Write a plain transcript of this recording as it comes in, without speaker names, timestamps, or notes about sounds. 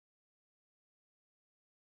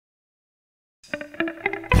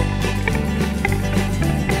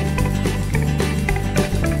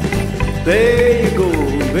There you go,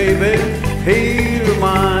 baby, here am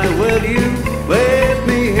I. Well, you left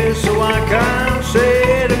me here so I can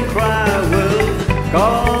sit and cry. Well,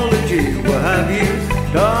 golly gee, what have you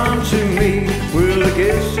done to me? Well, I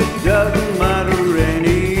guess it doesn't matter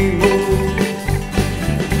anymore.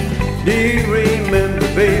 Do you remember,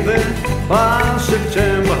 baby, last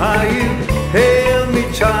September, how you held me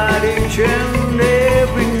tight each and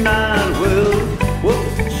every night? Well,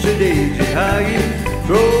 what's the daisy, how you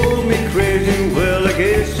drove me crazy? Well, I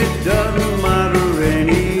guess it doesn't matter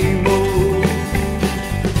anymore.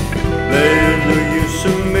 There's no use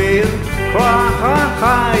in me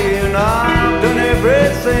crying. I've done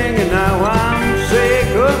everything and now I'm sick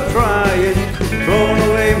of trying. Thrown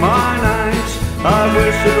away my nights, I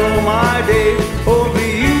wasted all my days over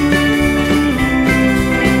you.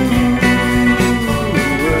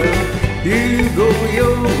 Well, you go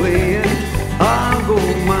your way and I'll go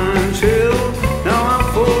mine till now I'm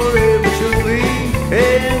forever till the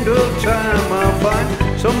end of time. I'll find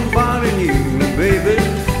somebody new, baby,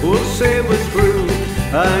 who'll say we're through,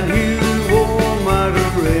 and you won't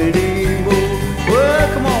matter anymore. Well,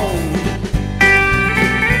 come on.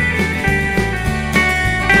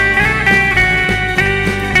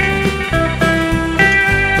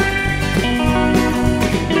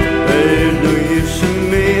 There's no use in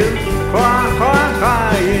me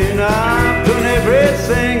crying. I've done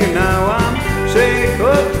everything and now I'm sick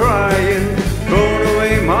of trying. Thrown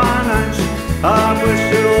away my nights, I've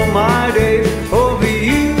wasted all my days over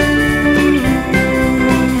you.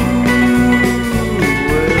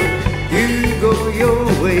 Well, you go your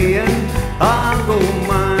way and I'll go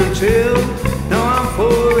mine till now I'm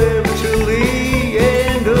forever till the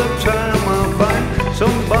end of time. I'll find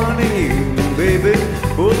somebody new, baby,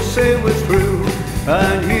 who'll say we're through,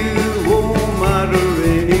 and you won't matter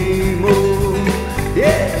anymore.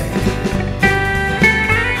 Yeah.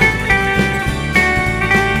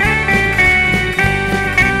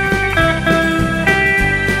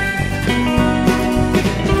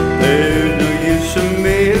 There's no use in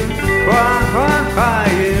me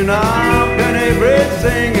crying. I've done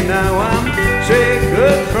everything and now I'm sick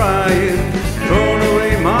of trying. Thrown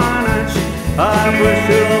away my nights, I've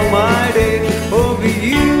wasted all my days over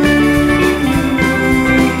you.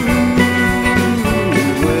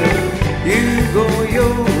 Well, you go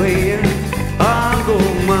your way and I'll go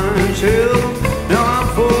mine till now I'm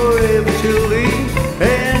forever till the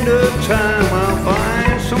end of time. I'll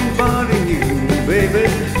find somebody new, baby,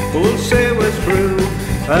 who'll say we're through,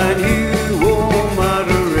 and you won't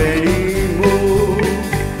matter anymore.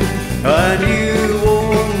 And you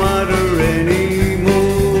won't matter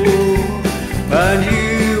anymore. And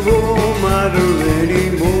you won't matter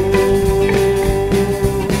anymore.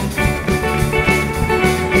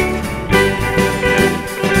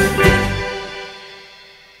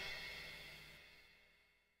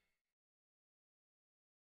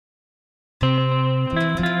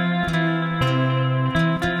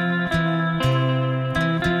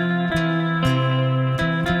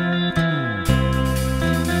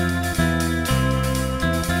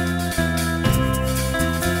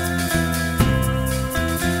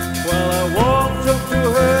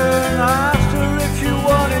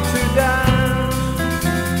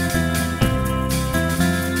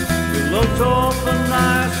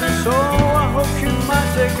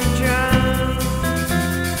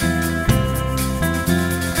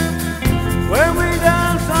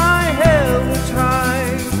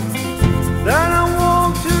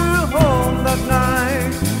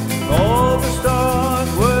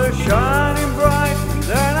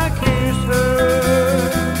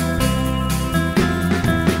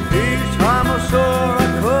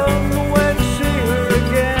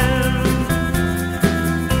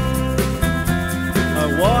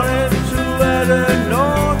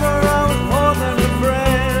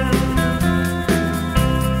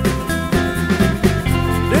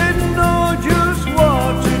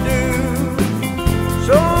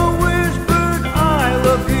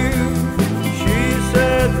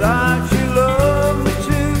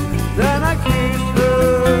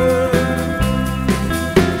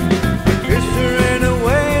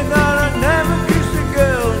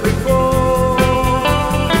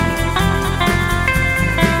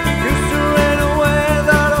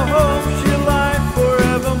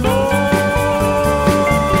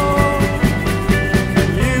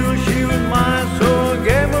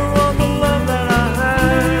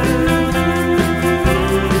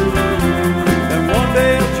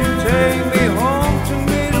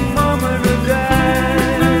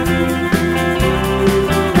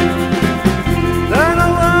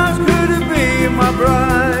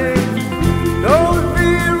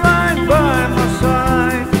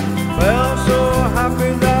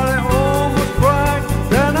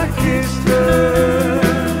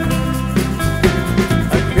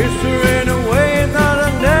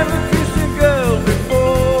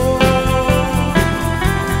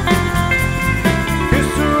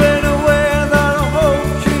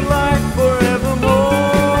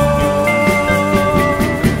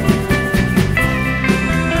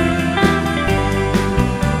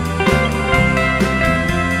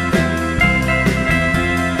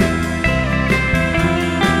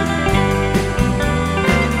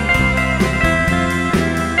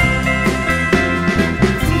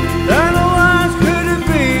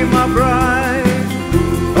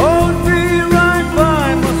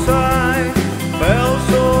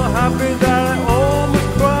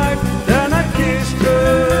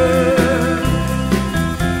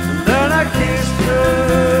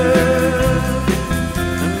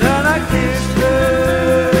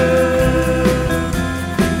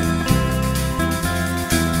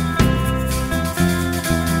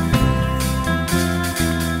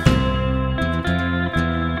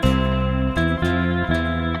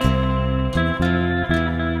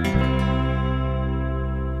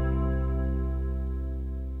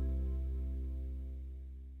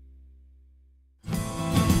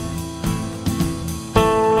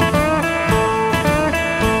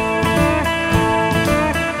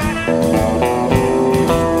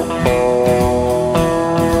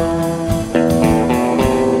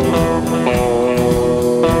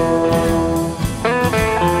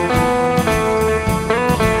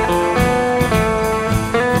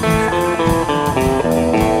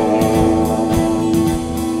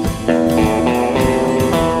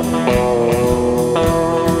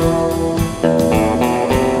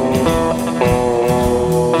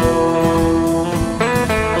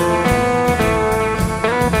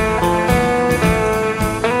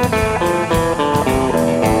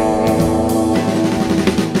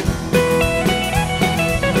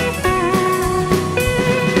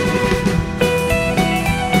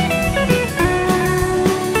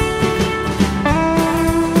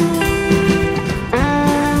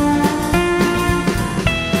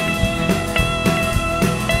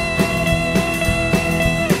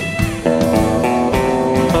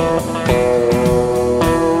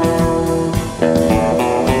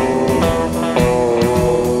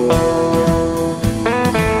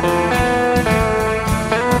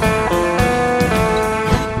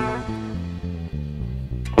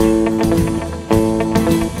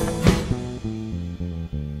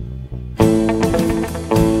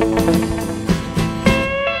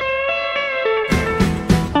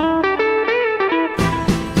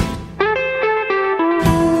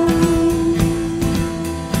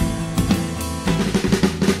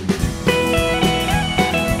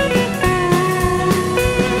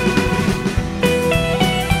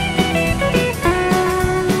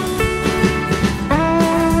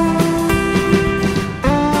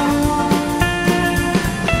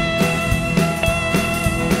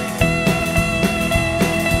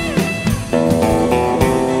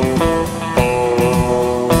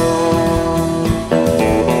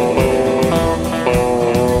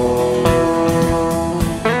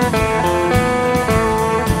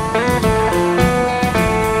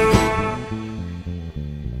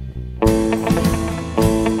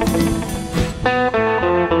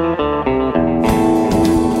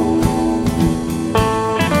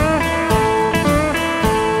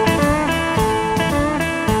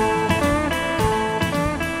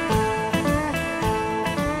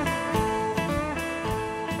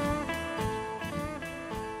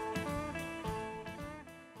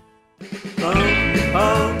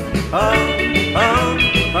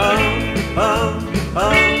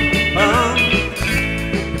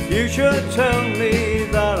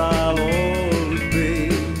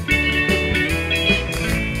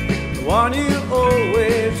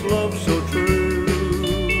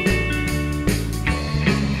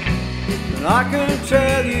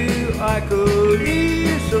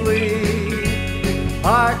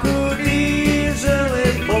 could easily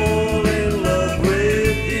fall in love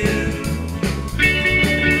with you.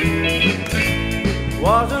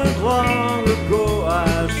 Wasn't long ago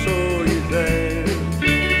I saw you there,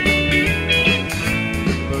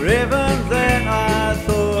 but even then I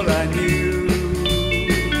thought I knew.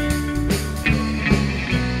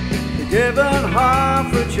 Given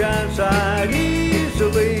half a chance I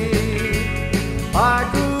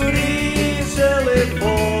could easily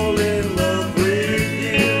fall in love with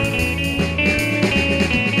you.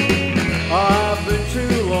 I've been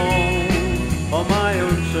too long on my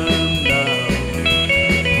own sundown.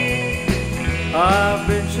 I've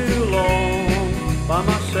been too long by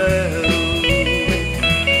myself.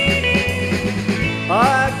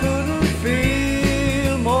 I couldn't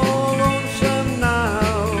feel more lonesome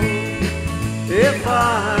now if I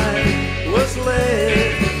was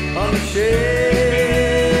left on the shelf.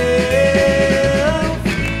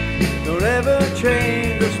 Don't ever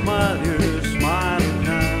change the smile you're smiling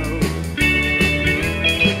now.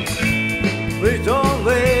 Please don't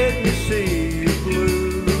let me see you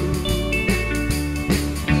blue.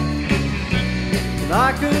 And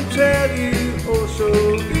I can tell you oh so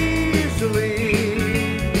easily,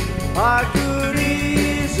 I could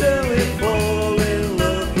easily fall in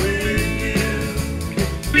love with you.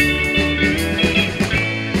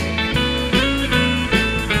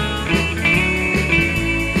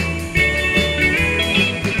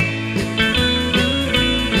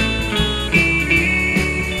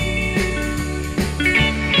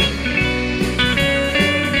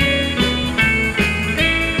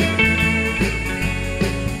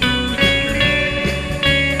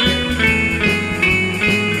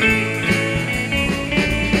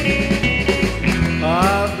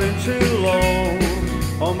 I've been too long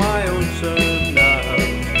on my own sundown.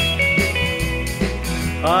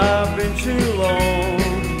 I've been too long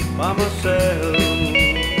by myself.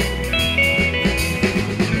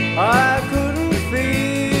 I couldn't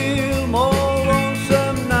feel more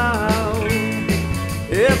lonesome now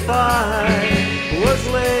if I was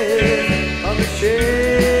left on the shelf.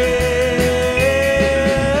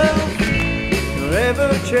 Don't ever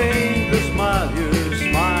change the smile you're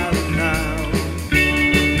smiling now.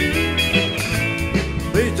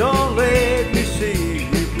 Please don't let me see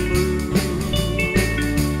you blue.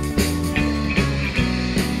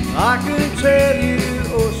 I can tell you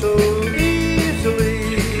oh so easily,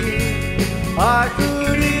 I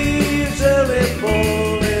could easily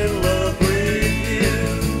fall in love with you.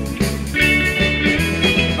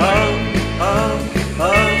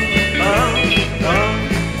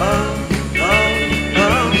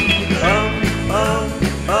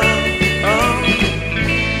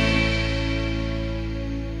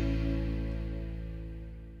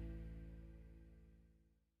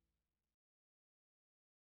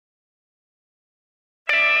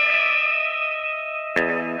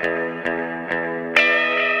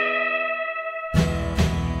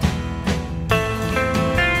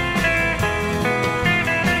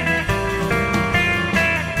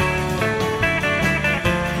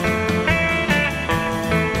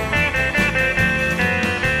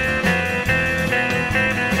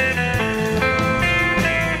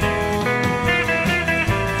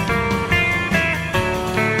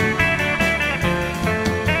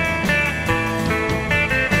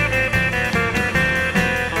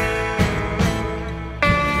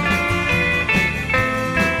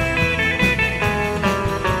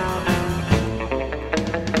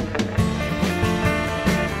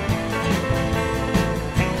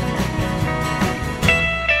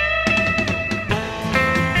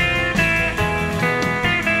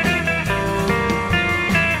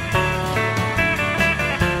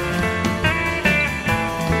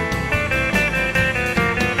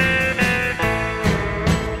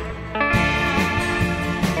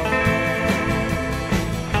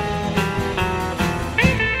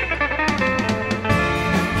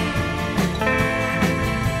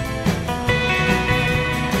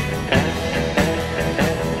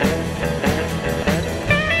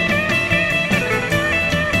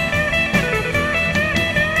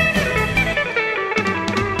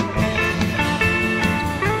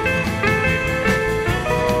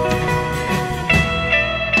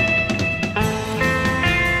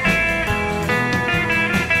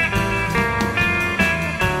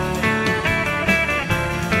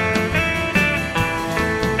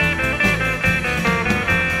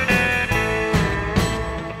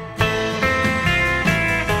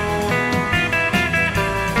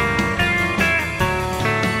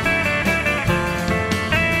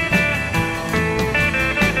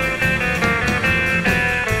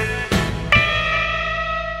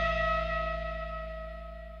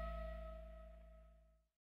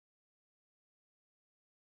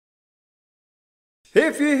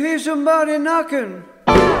 If you hear somebody knocking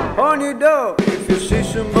on your door, if you see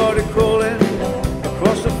somebody crawling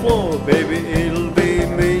across the floor, baby, it'll be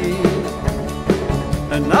me.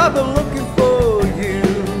 And I've been looking for you.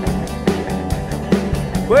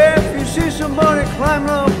 Well, if you see somebody climbing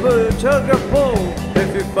up a telegraph pole,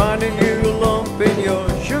 if you're finding you a lump in your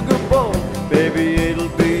sugar bowl, baby, it'll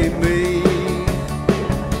be me.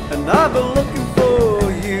 And I've been looking for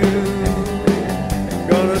you.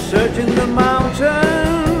 Gonna search in the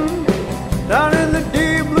mountain, down in the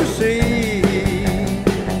deep blue sea.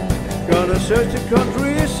 Gonna search the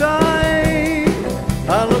countryside,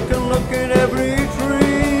 I look and look at every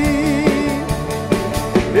tree.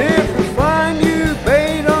 If you find you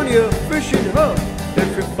bait on your fishing hook,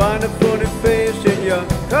 if you find a funny face in your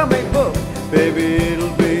comic book, baby,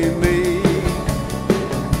 it'll be me.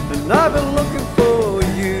 And I've been looking for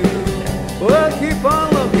you. Well, keep on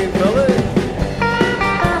looking, fellas.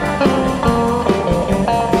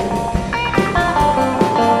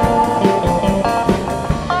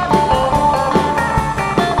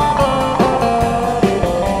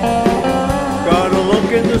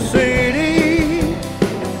 In the city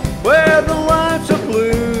where the lights are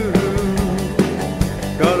blue,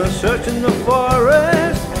 gotta search in the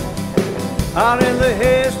forest, out in the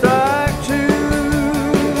haystack too.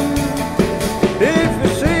 If you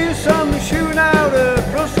see something shooting out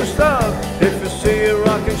across the stars, if you see a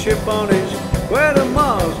rocket ship on its way to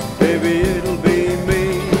Mars, baby, it'll be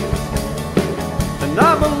me. And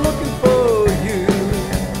I've been looking for you.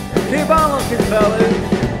 Keep on looking, fellas.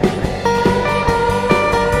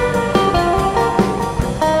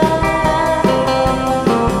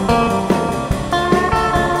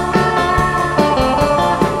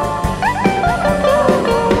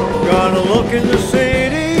 In the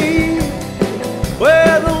city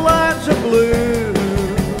where the lights are blue,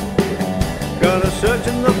 gonna search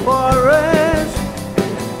in the forest,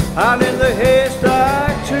 out in the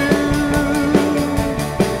haystack too.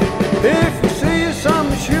 If you see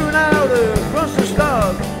something shooting out across the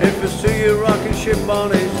stars, if you see a rocket ship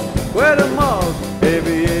on its way to Mars,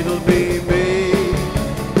 baby, it'll be me.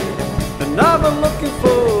 And I've been looking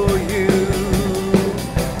for you.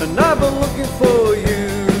 And I've been looking for you.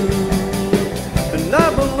 And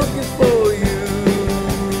I've been looking for you.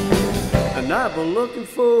 And I've been looking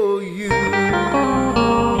for you.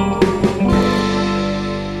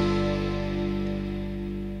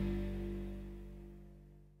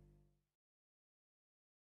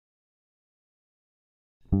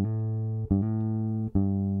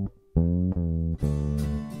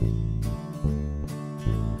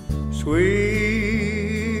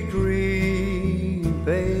 Sweet dream,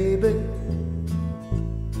 baby.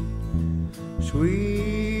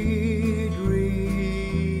 Sweet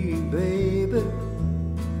dream, baby.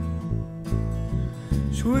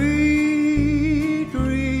 Sweet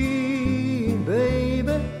dream,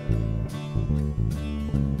 baby.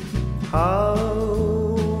 How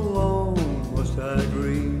long must I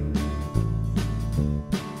dream?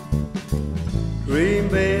 Dream,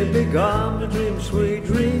 baby, gone to dream sweet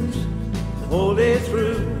dreams the whole day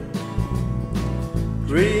through.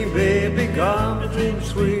 Dream, baby, gone to dream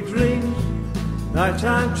sweet dreams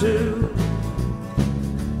nighttime too.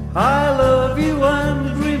 I love you,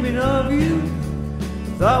 I'm dreaming of you,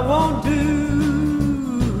 that won't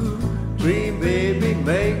do. Dream, baby,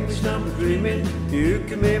 make me stop dreaming, you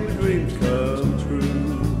can make my dreams come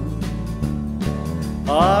true.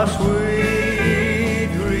 Ah, sweet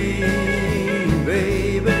dream,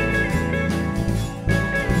 baby.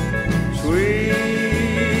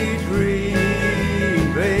 Sweet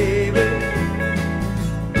dream, baby.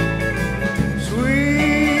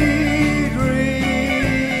 Sweet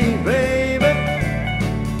dream, baby.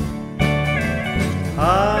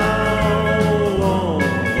 How long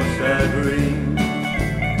must I dream?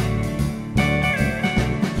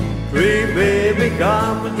 Dream, baby,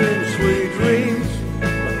 got my dreams, sweet dreams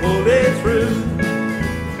the whole day through.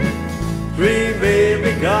 Dream,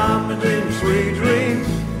 baby, got my dreams, sweet dreams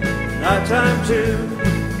nighttime too.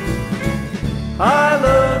 I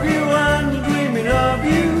love you, I'm dreaming of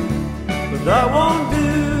you, but that won't do.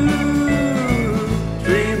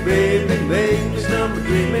 Dream, baby, make me stop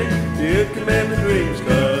dreaming, you can make my dreams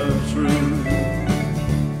come true.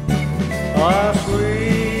 Ah,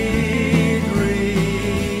 sweet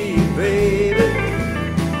dream, baby.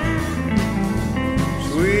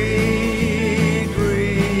 Sweet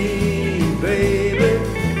dream, baby.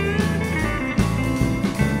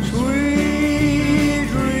 Sweet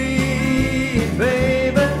dream,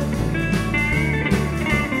 baby.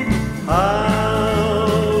 How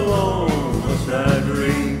long must I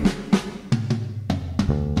dream?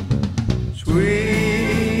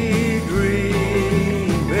 Sweet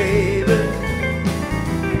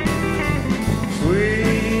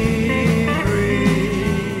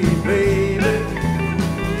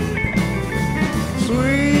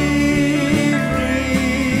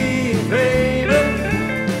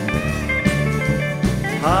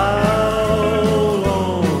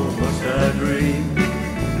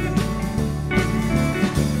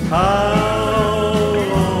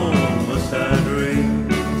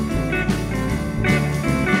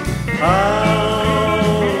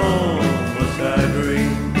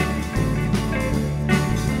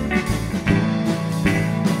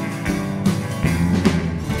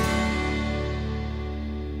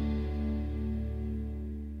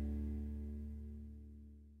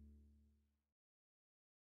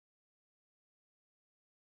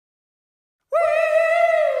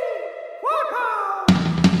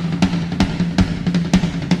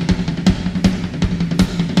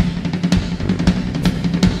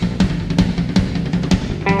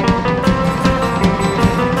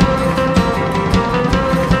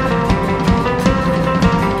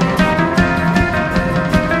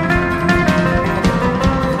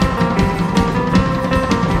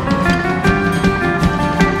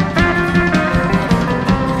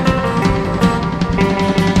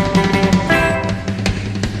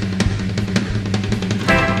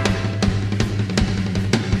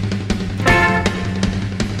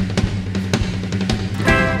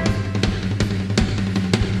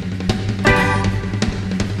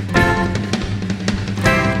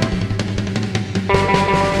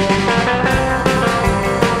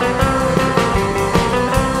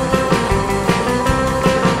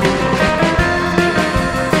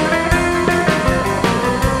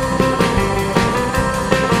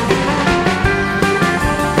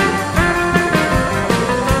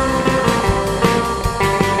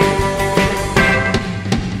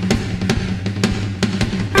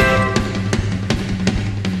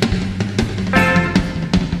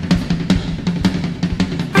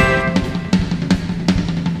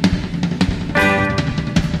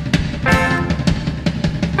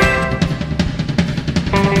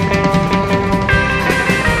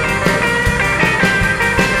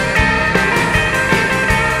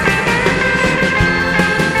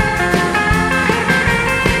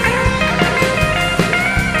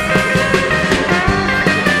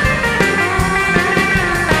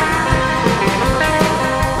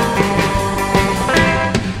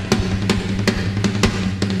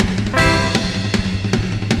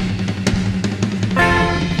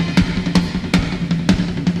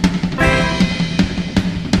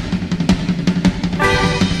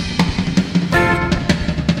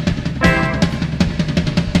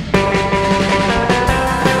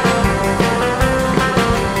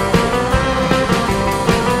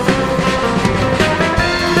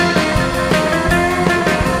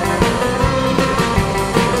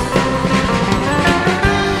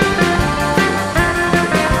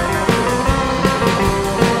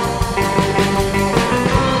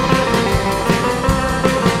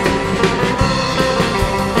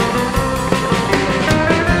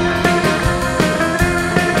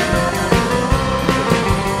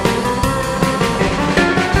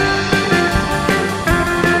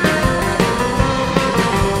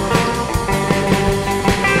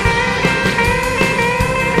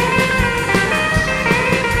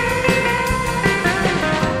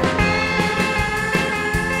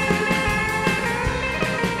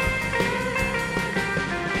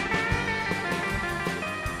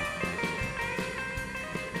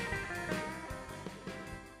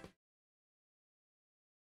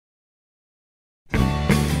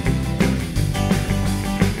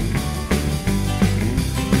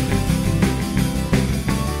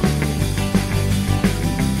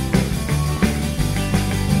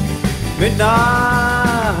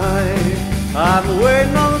midnight, I'm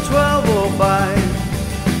waiting on the 12:05,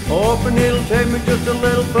 hoping it'll take me just a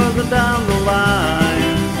little further down the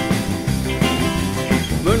line.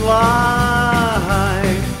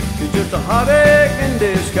 Moonlight is just a heartache in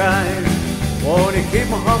disguise. Won't it keep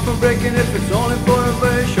my heart from breaking if it's only for a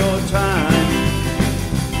very short time?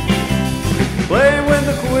 Playing with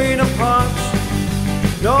the Queen of Hearts,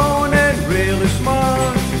 knowing it really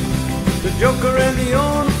smart. The joker and the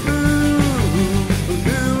only fool will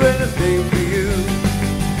do anything for you.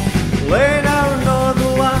 Laying out another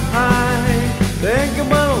lie, think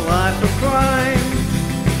about a life of crime.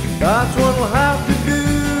 That's what I'll have to do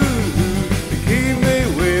to keep me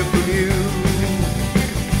away from you.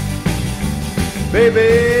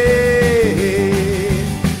 Baby,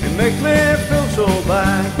 it makes me feel so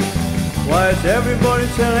bad. Why is everybody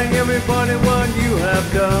telling everybody what you have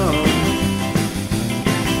done?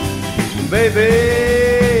 Baby,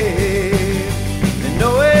 you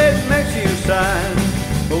know it makes you sad,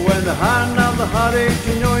 but when the heart of the heartache,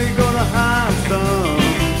 you know you're gonna have some.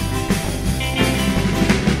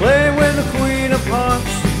 Playing with the Queen of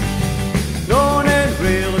Hearts, knowing it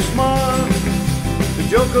really smart. The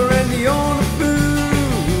joker and the only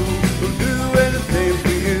fool will do anything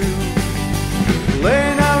for you.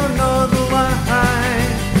 Laying out another lie,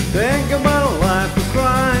 think about a life of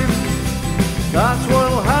crime. That's what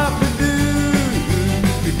I'll have to do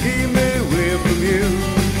to keep me away from you.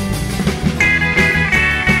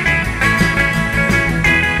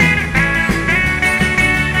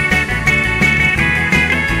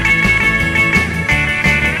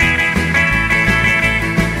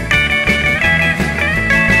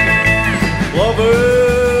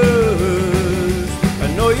 Lovers, I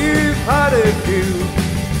know you've had a few.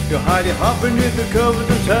 You hide your heart beneath the covers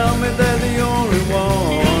and tell me they're the only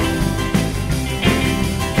one.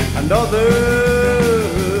 And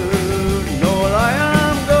others know what I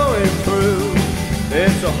am going through.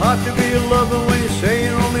 It's so hard to be a lover when you say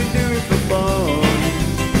you only do it for fun.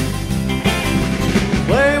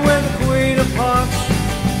 Playing with the Queen of Hearts,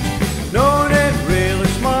 knowing it really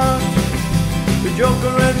smart. The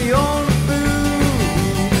joker and the only fool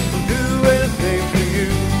will do anything for you.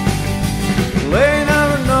 Laying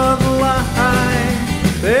out another lie,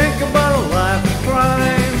 think about a life of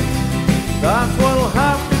crime. That's what I'll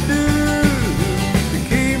have to do to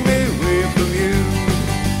keep me away from you.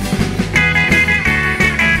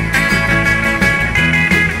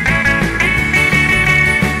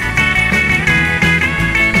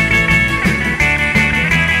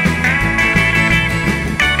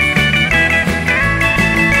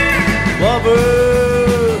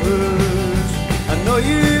 Lovers, I know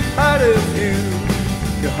you've had a few.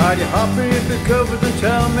 You hide your heart beneath the covers and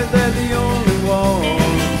tell me they're the only one.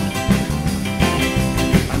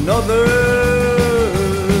 Another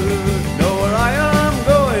know what I am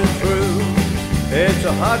going through. It's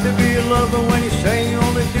so hard to be a lover when you say you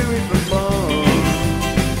only do it for fun.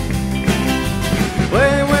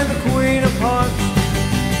 Playing with the Queen of Hearts,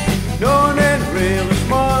 knowing it really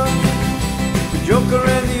smart. The joker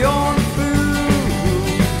and the only fool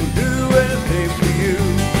will do anything for you.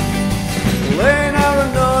 Laying out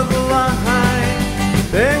another lie,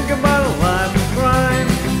 think about a life of crime.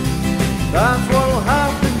 That's what I'll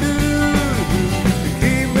have to do to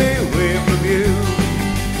keep me away from you.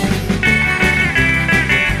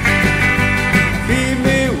 Keep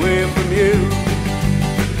me away from you.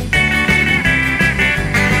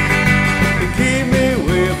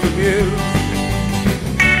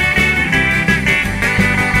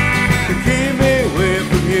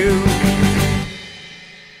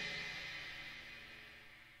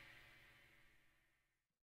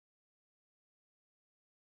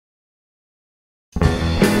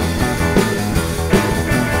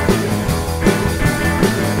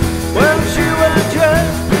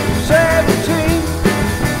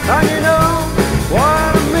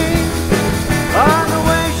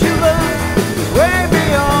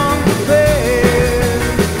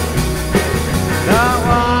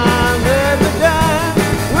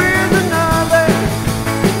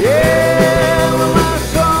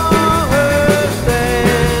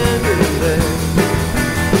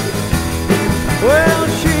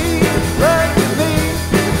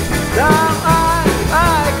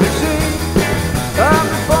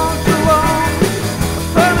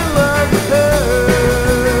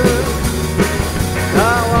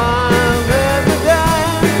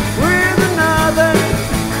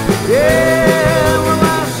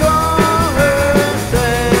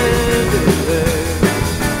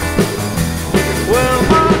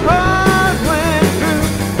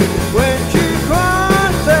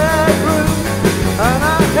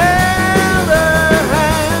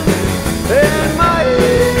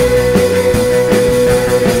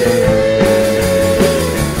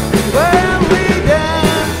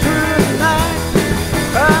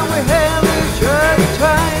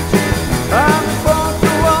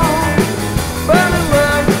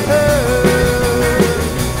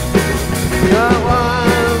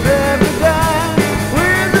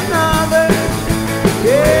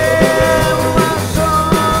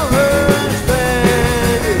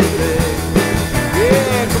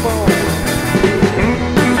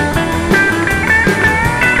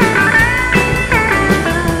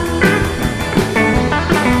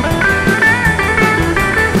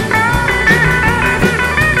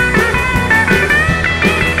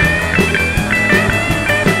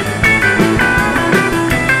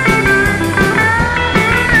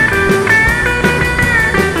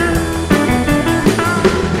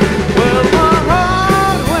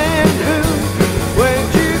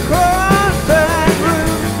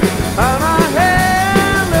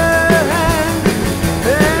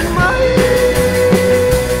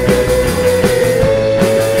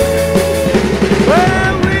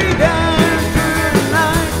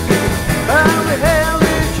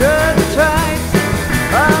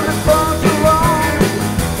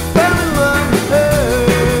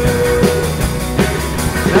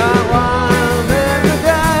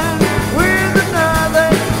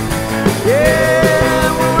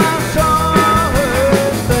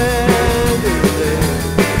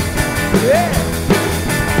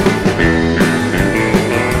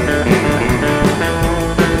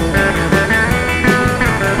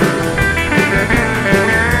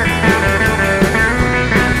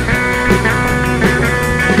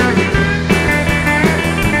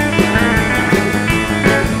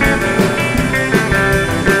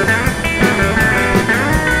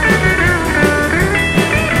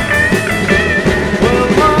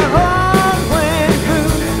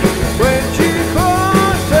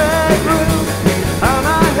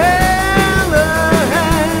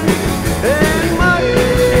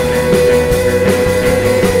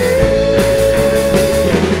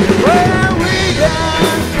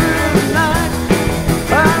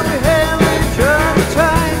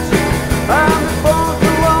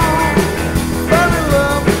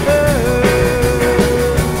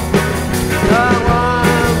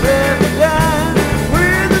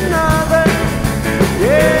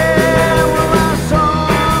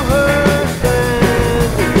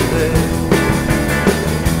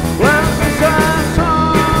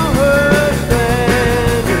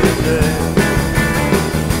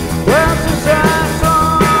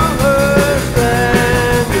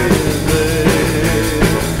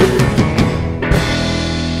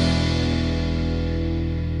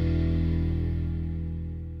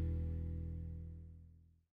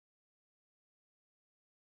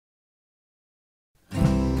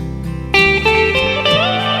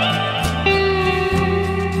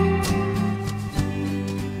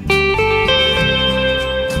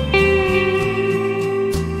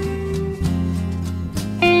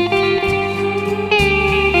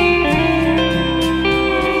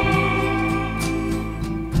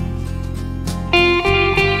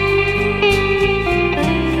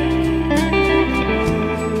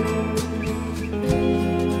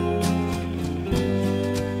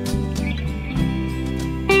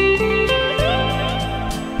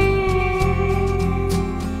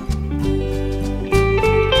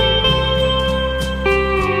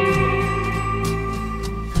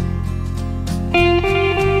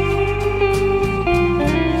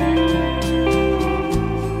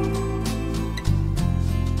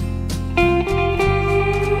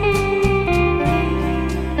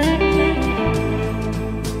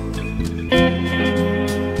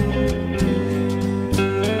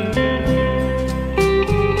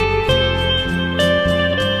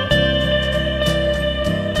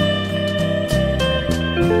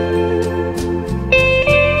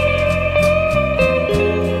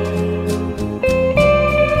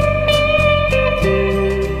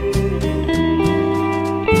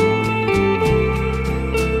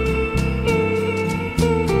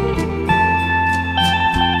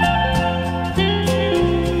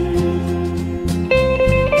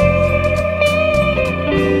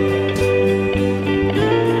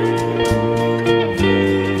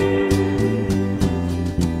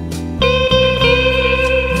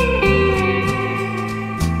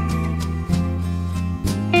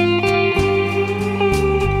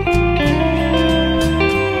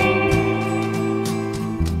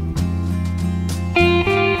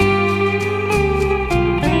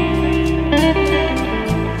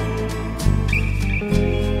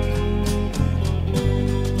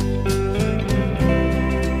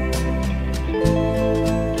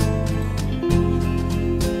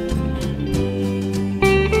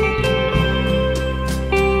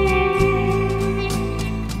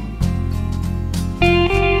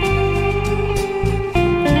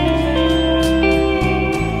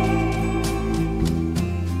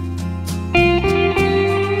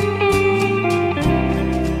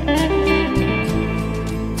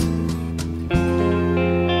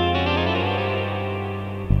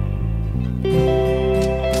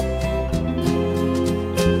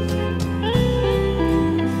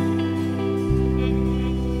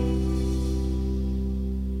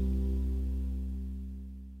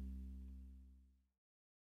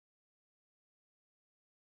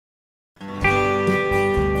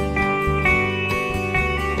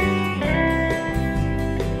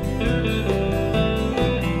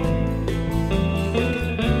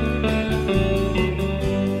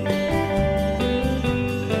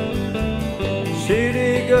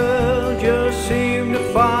 City girl just seemed to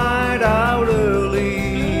find out early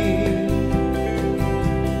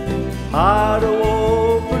how to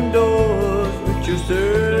open doors with just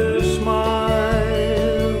her smile.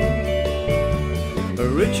 A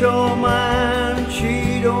rich old man,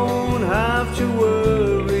 she don't have to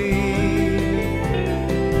worry.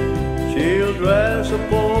 She'll dress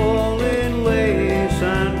up all in lace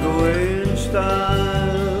and go in style.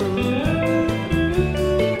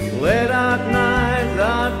 Late at night,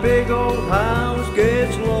 that big old house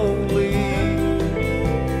gets lonely.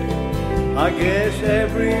 I guess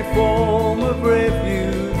every form of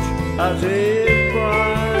refuge has its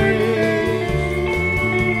price,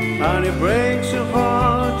 and it breaks your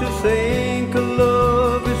heart to think a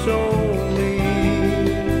love is only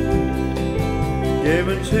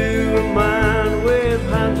given to a man with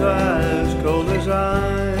hands as cold as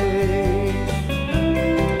ice.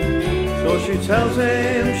 So she tells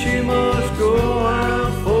him she must go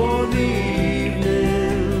out for the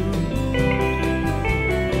evening,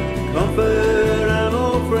 comfort an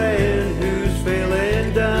old friend who's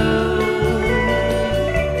feeling down.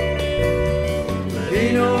 He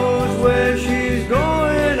knows where she's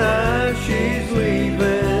going as she's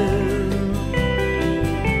leaving.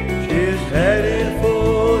 She's headed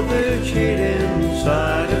for the cheating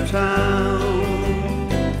side of town.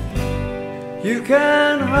 You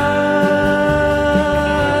can hide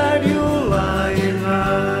your lying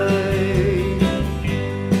eyes,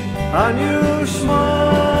 and your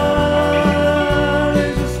smile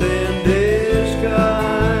is a thin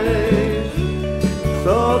disguise.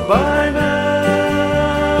 Thought by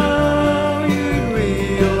now you'd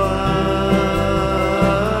realize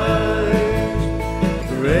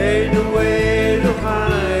there ain't no way to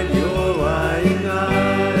hide your lying eyes.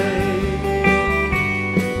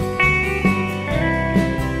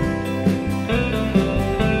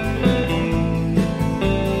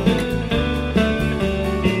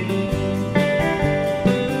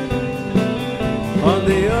 On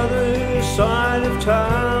the other side of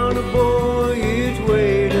town, a boy is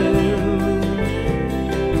waiting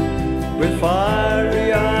with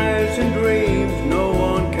fiery eyes and dreams no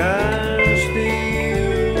one can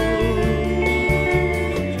steal.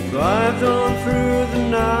 She drives on through the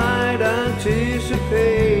night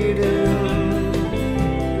anticipating,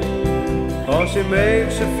 'cause it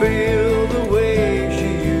makes her feel the way she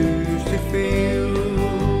used to feel.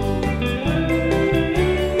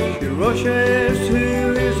 She rushes to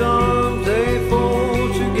his arms, they fall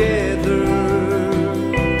together.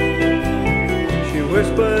 She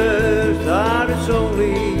whispers that it's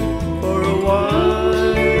only for a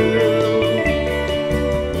while.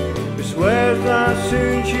 He swears that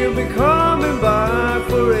soon she'll be coming back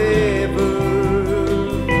forever.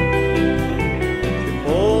 She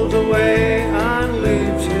pulls away and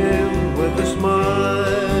leaves him with a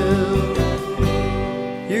smile.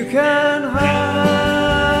 You can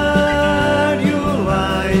hide your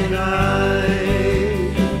lying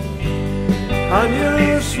eyes, and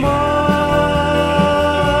your smile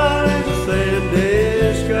is a thin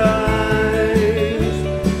disguise.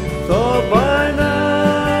 Thought by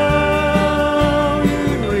now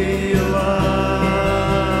you'd realize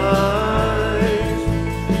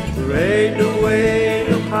there ain't no way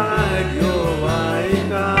to hide your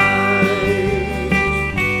lying eyes.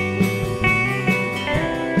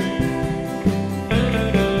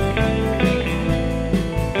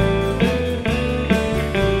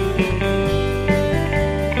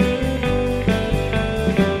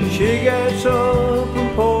 She gets up and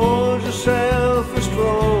pours herself a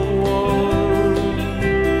strong one,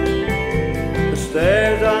 and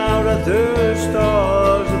stares out at the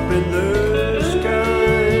stars up in the sky.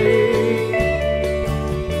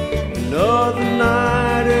 Another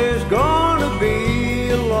night is gonna be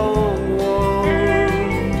a long one.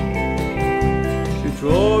 She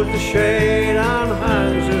throws the shade and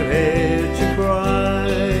hangs her head to cry.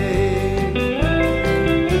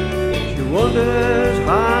 She wonders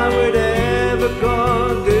how it ever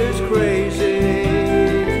got this crazy.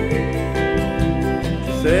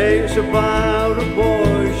 She thinks about a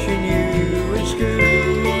boy she knew in school.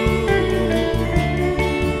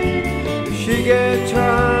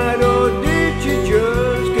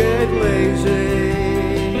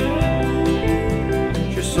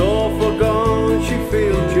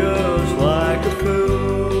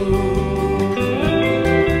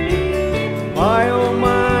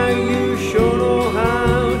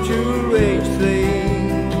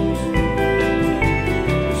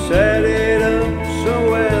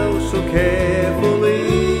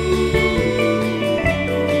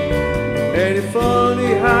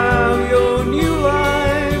 Funny how your new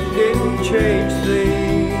life didn't change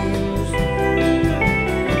things.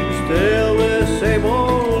 Still the same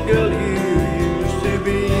old girl you used to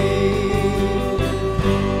be.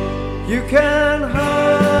 You can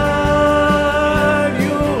hide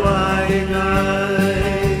your lying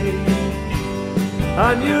eyes,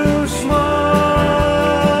 and your smile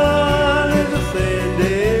is a thin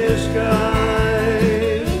disguise.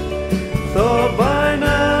 Thought by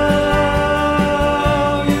now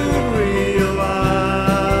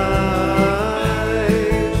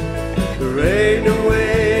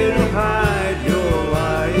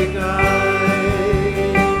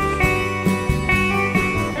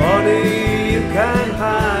can't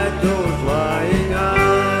hide those lying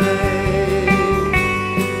eyes.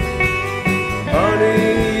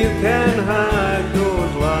 Honey, you can't hide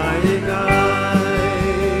those lying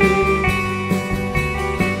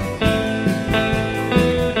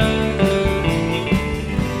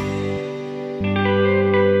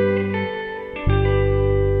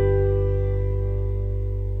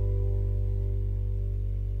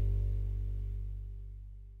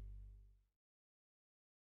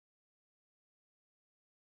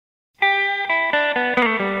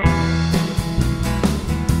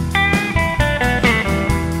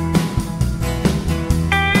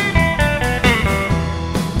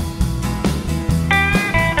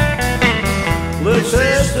Little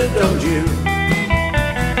sister, don't you?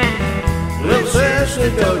 Little sister,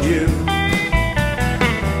 don't you?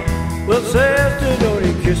 Little sister, don't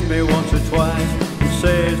you kiss me once or twice and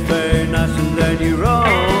say it's very nice and then you're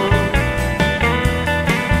wrong.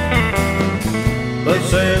 Little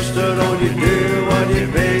sister, don't you do what your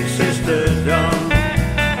big sister's done?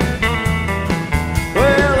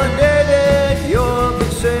 Well, I dated your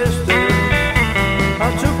big sister. I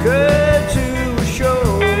took her to a show.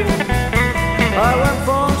 I went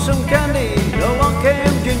for some candy, along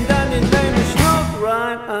came Jim Dandy, then he snuck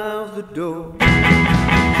right out the door.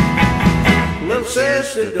 Little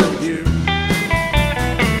sister, don't you?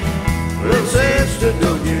 Little sister,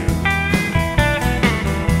 don't you?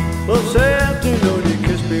 Little sister, don't you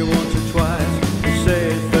kiss me once or twice and say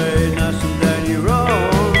it's very nice and then you're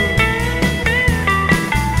wrong.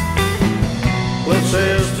 Little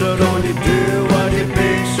sister, don't you do what your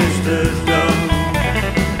big sister's done?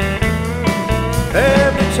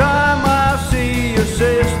 Every time I see your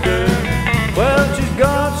sister, well, she's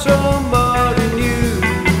got somebody new.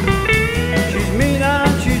 She's mean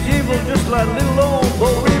and she's evil, just like little old Bo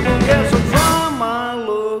Evil. Guess I'll try my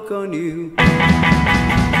luck on you.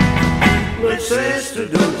 Little sister,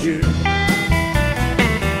 don't you?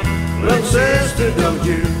 Little sister, don't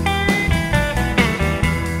you?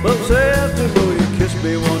 Little sister, don't you kiss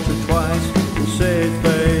me once or twice and say it's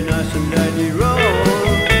very nice and then you're wrong.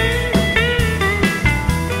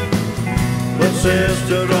 Little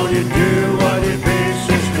sister, don't you do what your big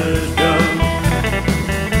sister's done?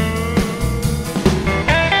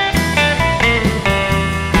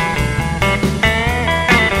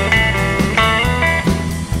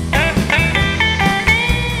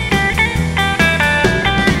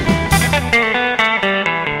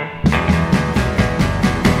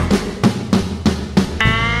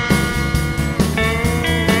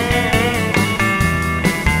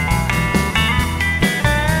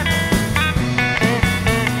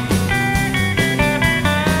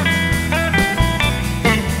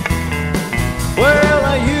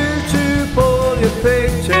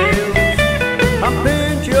 Pigtails and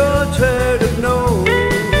pinch your turd of nose.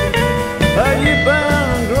 Are you bound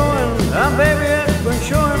and growing? And baby, it's been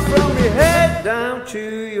showing from your head down to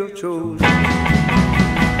your toes.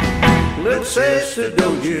 Little sister,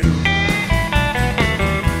 don't you?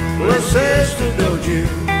 Little sister, don't you?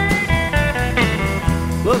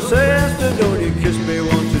 Little sister, don't you kiss me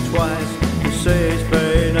once or twice and say it's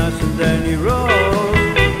very nice and then you're wrong.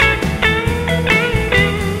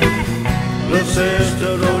 Little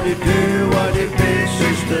sister, don't you do what your big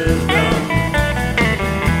sister's done?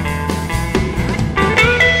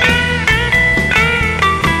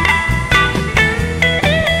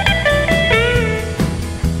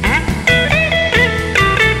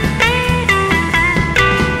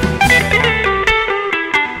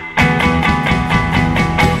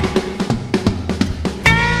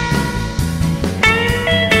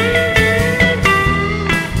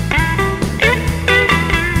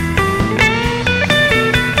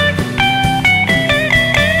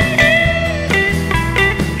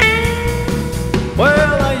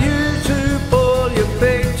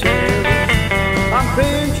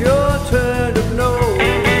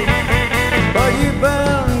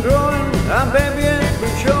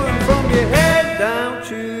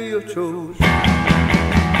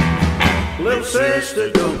 Little sister,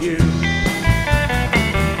 don't you?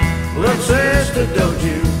 Little sister, don't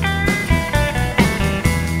you?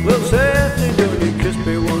 Little sister, don't you kiss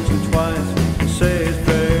me once or twice and say it's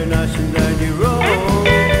very nice and then you roll?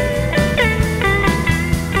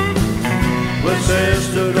 Little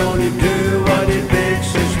sister, don't you do what your big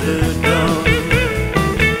sister's done?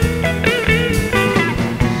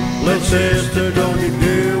 Little sister, don't you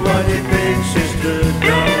do what your big sister's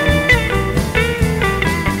done?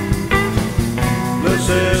 Little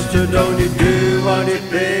sister, don't you do what your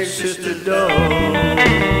big sister done?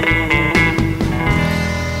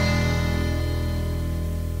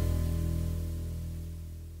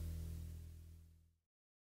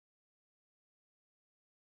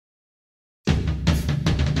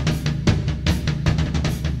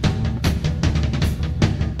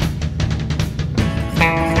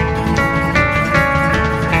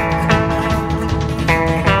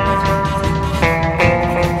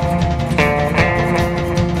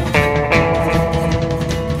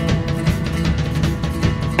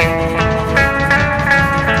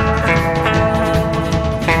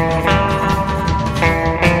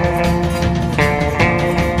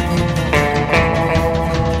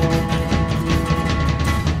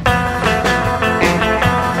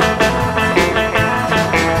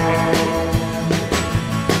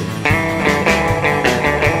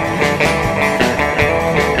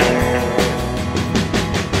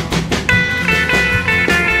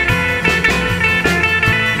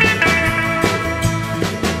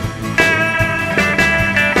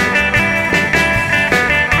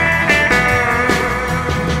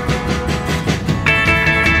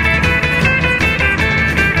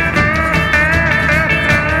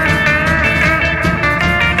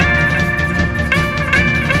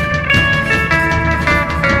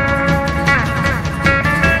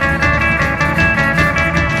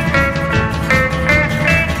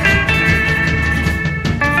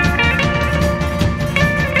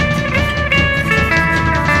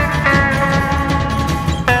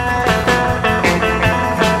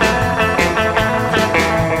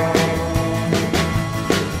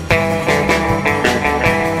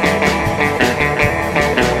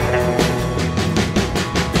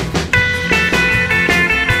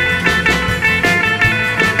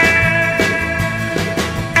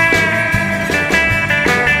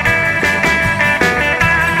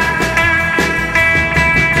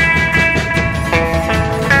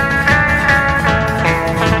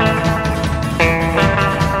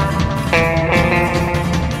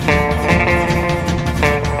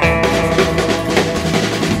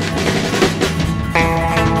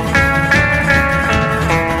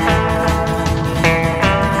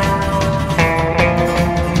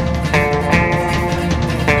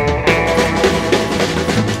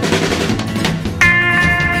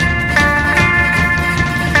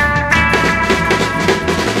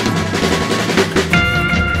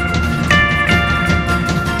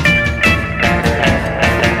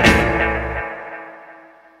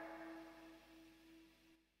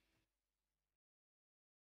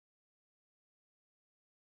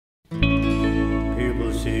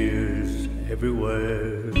 People's ears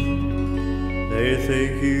everywhere, they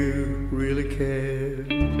think you really care,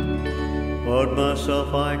 but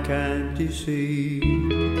myself I can't deceive.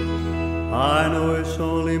 I know it's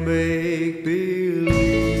only make-believe.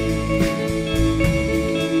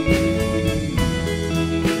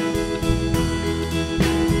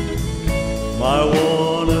 My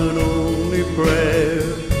one and only prayer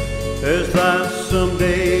is that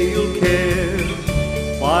someday you'll care.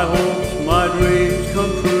 My hope